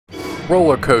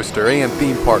Roller coaster and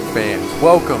theme park fans,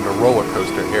 welcome to Roller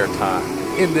Coaster Airtime.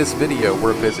 In this video,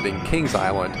 we're visiting Kings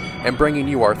Island and bringing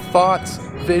you our thoughts,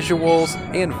 visuals,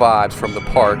 and vibes from the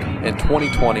park in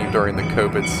 2020 during the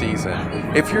COVID season.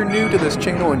 If you're new to this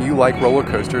channel and you like roller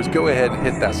coasters, go ahead and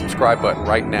hit that subscribe button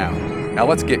right now. Now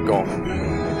let's get going.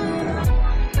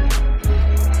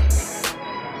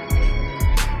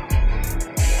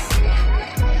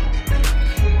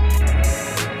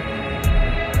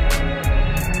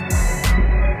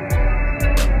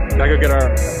 Gotta go get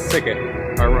our ticket,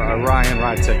 our Orion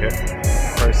ride ticket.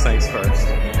 First things first.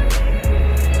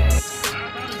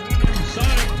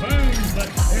 Sonic booms, but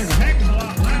there's a heck of a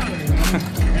lot louder.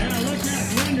 And I looked out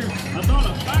the window, I thought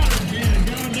a fire engine had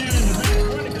gone down in the back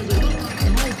because it looked like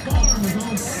the whole farm was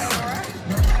on fire.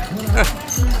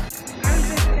 I was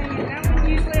just thinking, that was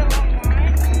usually a long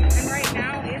line, and right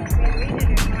now it's the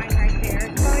waiting in line right there.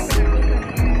 It's probably going to open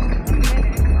in a minute.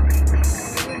 We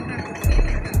wouldn't have to sit there.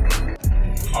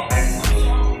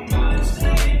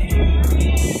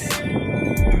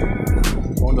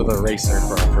 Going to the racer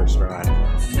for our first ride.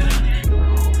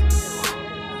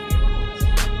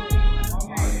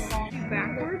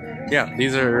 Backwards? Yeah,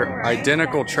 these are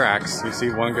identical tracks. You see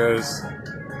one goes,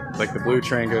 like the blue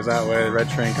train goes that way, the red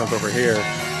train comes over here.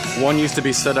 One used to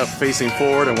be set up facing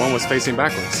forward and one was facing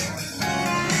backwards.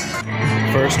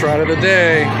 First ride of the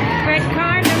day. Red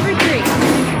car number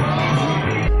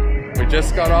 3. We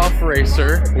just got off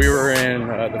racer. We were in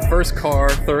the first car,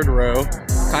 third row.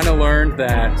 Kind of learned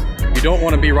that you don't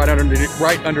want to be right underneath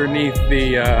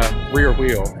the rear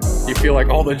wheel. You feel like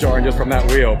all the jarring just from that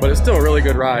wheel, but it's still a really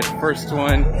good ride. First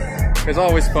one is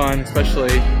always fun,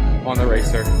 especially on the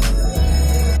racer.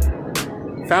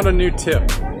 Found a new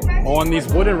tip. On these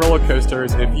wooden roller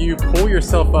coasters, if you pull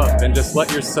yourself up and just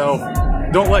let yourself,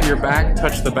 don't let your back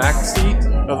touch the back seat,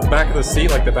 of the back of the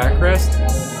seat, like the backrest,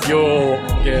 you'll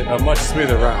get a much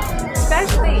smoother ride.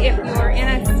 Especially if you're in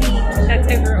a seat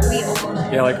that's over a wheel.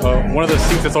 Yeah, like one of those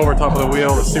seats that's over top of the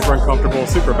wheel is super uncomfortable,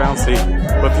 super bouncy.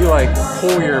 But if you like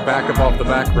pull your back up off the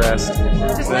backrest,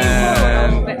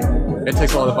 then it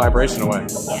takes a lot of the vibration away. Alright,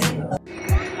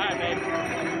 babe.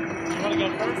 You want to go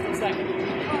first or second?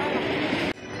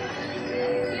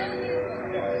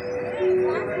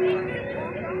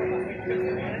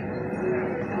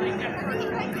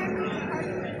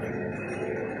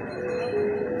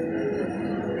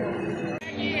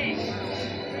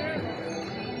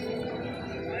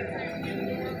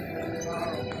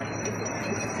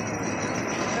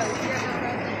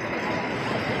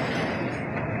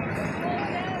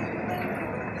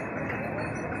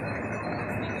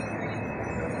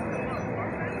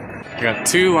 We got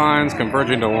two lines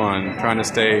converging to one, trying to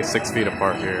stay 6 feet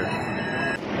apart here.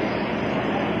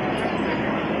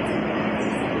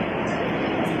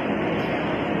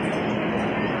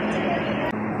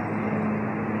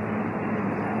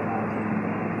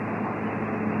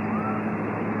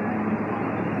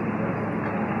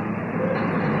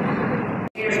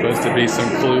 Supposed to be some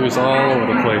clues all over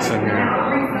the place in here.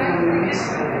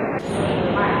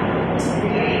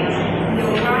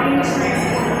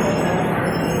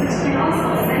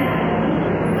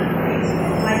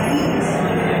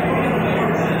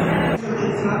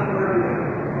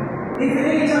 If at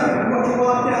any time what you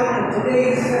walked out of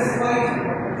today's test flight,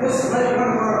 just let one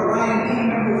of our Orion team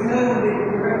members know they can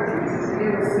direct you to the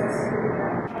nearest test.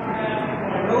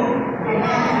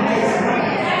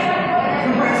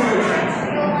 Congratulations.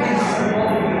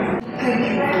 Thank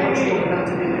you for what you have done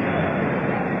today.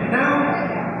 And now,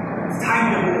 it's time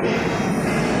to move.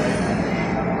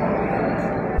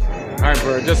 Alright,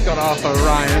 Bert, just got off of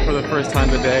Orion for the first time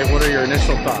today. What are your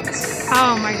initial thoughts?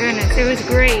 Oh my goodness, it was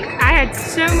great. I had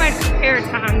so much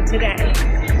airtime today.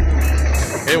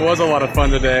 It was a lot of fun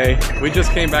today. We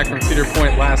just came back from Cedar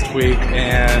Point last week,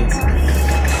 and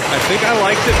I think I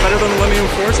liked it better than Millennium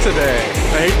Force today.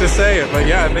 I hate to say it, but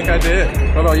yeah, I think I did.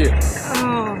 What about you?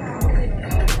 Oh,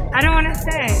 I don't want to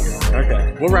say.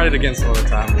 Okay, we'll ride it again some other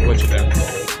time. We'll let you know.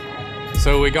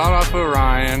 So we got off of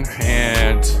Orion,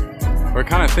 and we're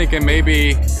kind of thinking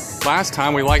maybe last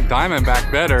time we liked Diamondback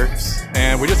better,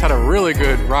 and we just had a really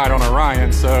good ride on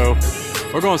Orion, so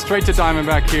we're going straight to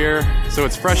Diamondback here, so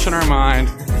it's fresh in our mind,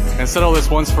 and settle this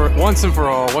once and for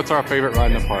all. What's our favorite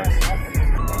ride in the park?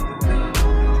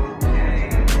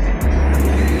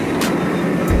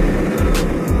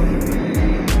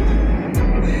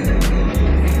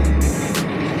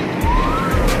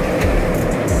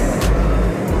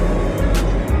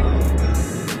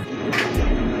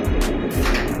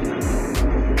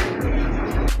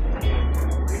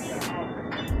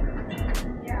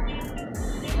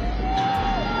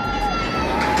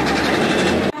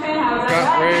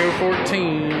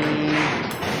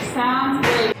 Sounds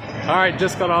great. All right,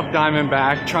 just got off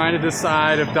Diamondback, trying to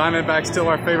decide if Diamondback's still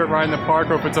our favorite ride in the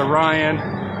park or if it's Orion.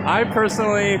 I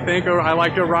personally think I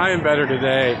liked Orion better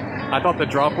today. I thought the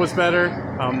drop was better.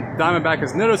 Diamondback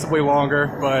is noticeably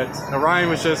longer, but Orion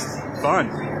was just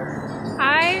fun.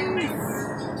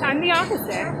 I'm the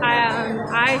opposite.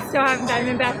 I still have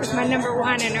Diamondback as my number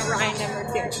 1 and Orion number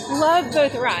 2. Love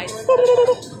both rides.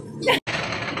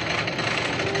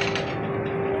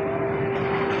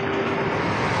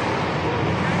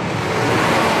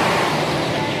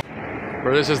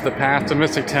 Where this is the path to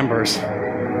Mystic Timbers.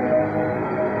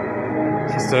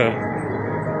 Just a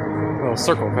little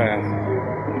circle path.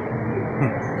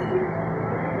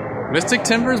 Mystic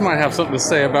Timbers might have something to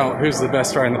say about who's the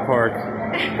best ride in the park.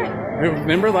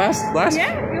 Remember last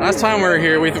time we were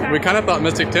here, we kind of thought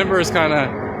Mystic Timbers kind of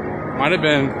might have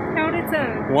been Held its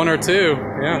own. 1 or 2.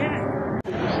 Yeah.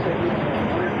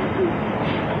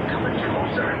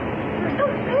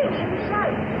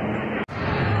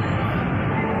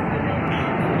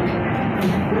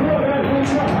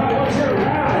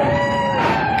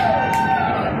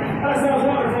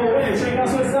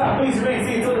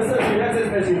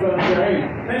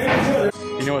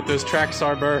 You know what those tracks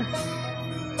are, Burr?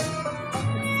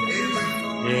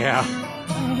 Yeah.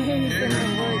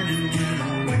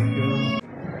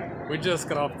 We just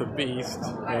got off the Beast,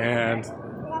 and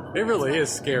it really is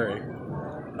scary.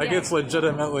 Like, it's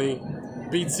legitimately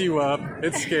beats you up.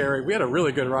 It's scary. We had a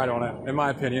really good ride on it, in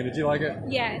my opinion. Did you like it?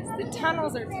 Yes, the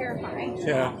tunnels are terrifying.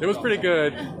 Yeah, it was pretty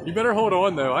good. You better hold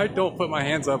on, though. I don't put my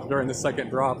hands up during the second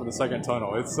drop of the second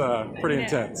tunnel. It's pretty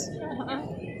intense.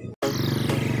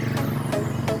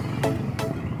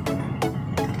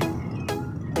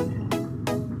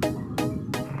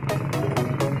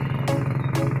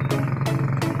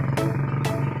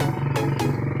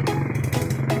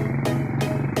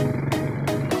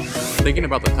 Thinking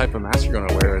about the type of mask you're going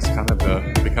to wear is kind of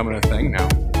becoming a thing now.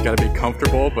 You got to be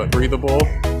comfortable but breathable.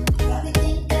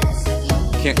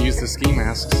 You can't use the ski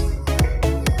masks.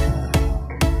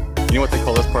 You know what they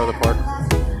call this part of the park?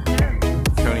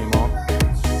 Coney Mall.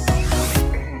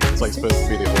 It's like supposed to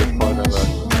be the old part of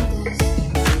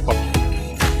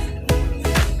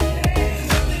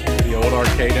the old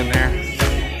arcade in there.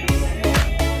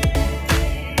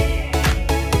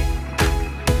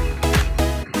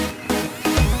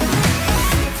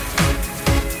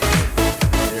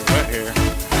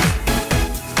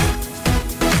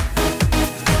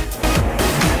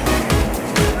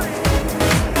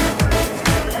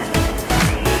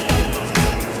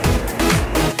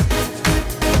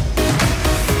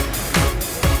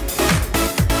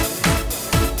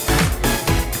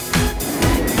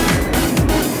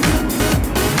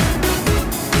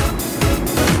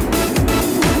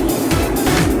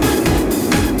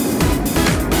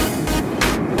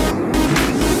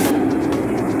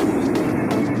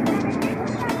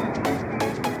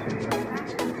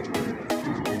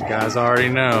 You guys already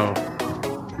know.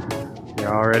 You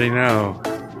already know.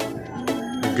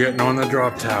 You're getting on the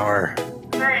drop tower.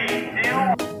 We're in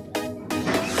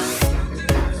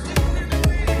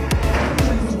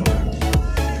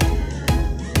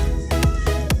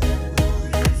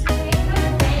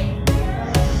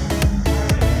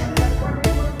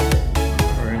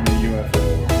the UFO.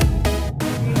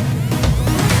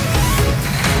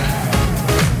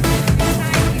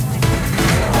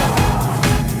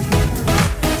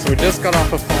 We just got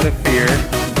off of Flight of Fear,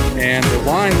 and the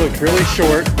line looked really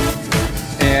short,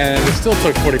 and it still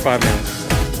took 45 minutes.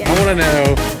 I want to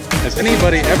know, has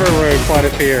anybody ever rode Flight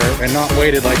of Fear and not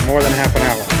waited like more than half an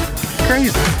hour?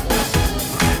 Crazy.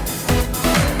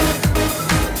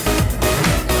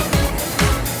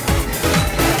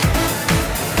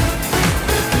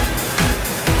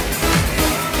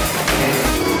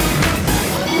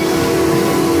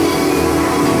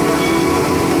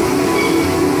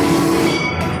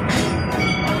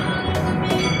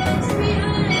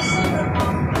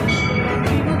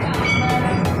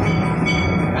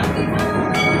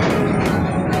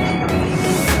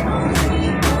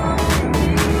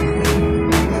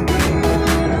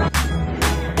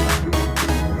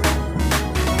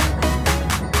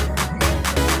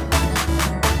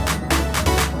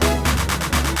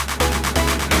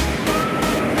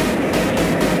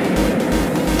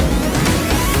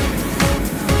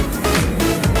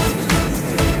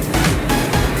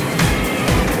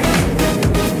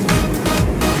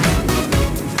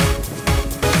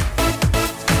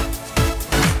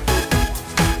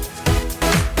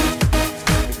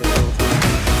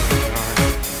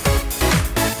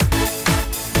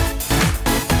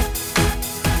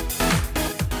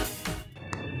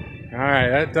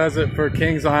 Alright, that does it for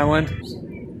Kings Island.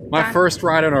 My first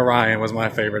ride on Orion was my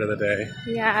favorite of the day.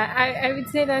 Yeah, I would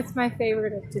say that's my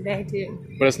favorite of today too.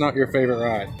 But it's not your favorite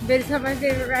ride. But it's not my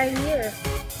favorite ride either.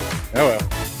 Oh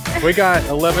well. We got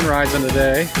 11 rides in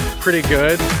today. Pretty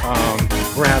good.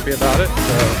 We're happy about it.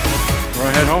 So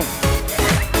we're gonna head home.